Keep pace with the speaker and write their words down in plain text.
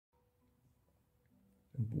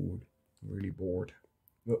bored. Really bored.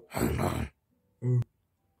 Hang on.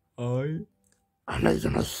 I made a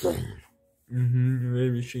machine. You made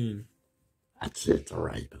a machine. That's it,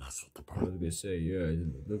 alright, but that's what the I was point. gonna say, yeah,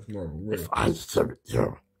 it looks more real. If I shoot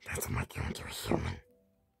you, that's make you into a human.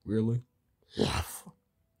 Really? Yes.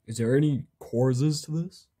 Is there any causes to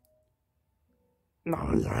this? No,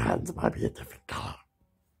 your hands might be a different color.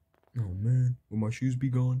 Oh man, will my shoes be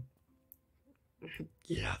gone?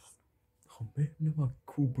 Yes. Oh man, look at my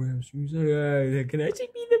cool brown shoes. Can I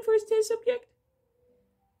take me the first test subject?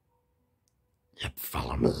 Yep,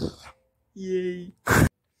 follow me. Yay.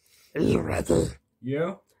 Are you ready?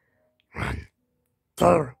 Yeah? 1,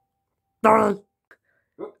 2, 3.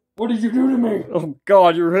 What did you do to me? Oh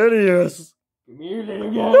god, you're hideous. Give me your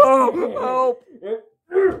little guy. No, help.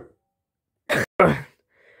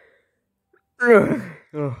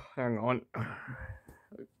 Oh, hang on. I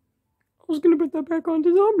was gonna put that back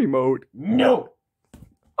onto zombie mode. No!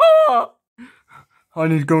 Ah! I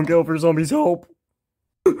need to go and get over zombies' help.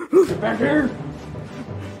 Get back here!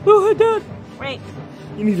 Oh, Dad! Wait,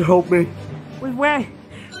 You need to help me. with what?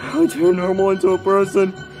 I turned normal into a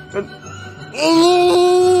person. And...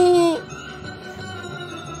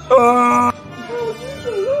 Ah!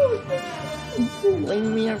 Leave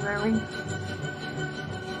me alone.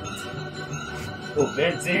 Oh,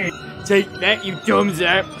 that's it. Take that, you dumb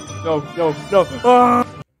zap. No, no, no. Ah!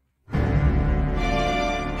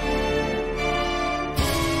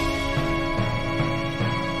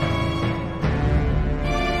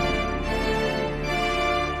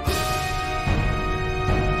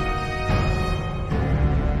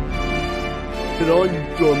 Did I, you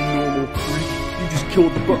dumb normal freak? You just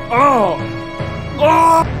killed the Ah!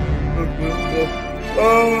 Ah!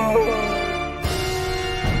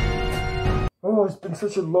 Oh, it's been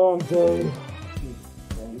such a long day.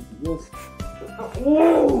 Yes.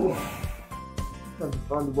 Whoa! Time to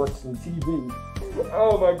finally watch some TV.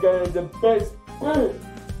 Oh my god, it's the best bit!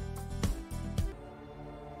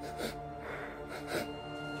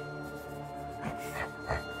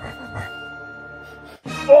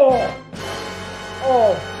 Oh!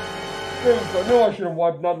 Oh! James, I know I should have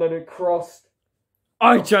wiped, not let it cross.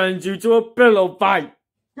 I challenge you to a pillow fight!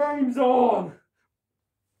 Game's on!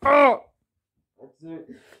 Oh! That's it.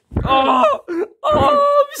 Oh!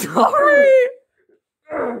 Oh, I'm sorry!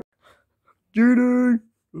 Judy!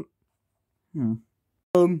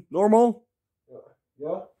 Normal?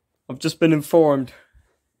 Yeah? I've just been informed.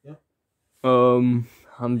 Yeah? I'm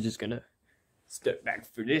just gonna step back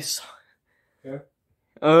for this. Yeah?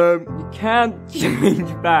 You can't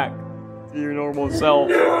change back to your normal self.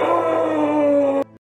 No!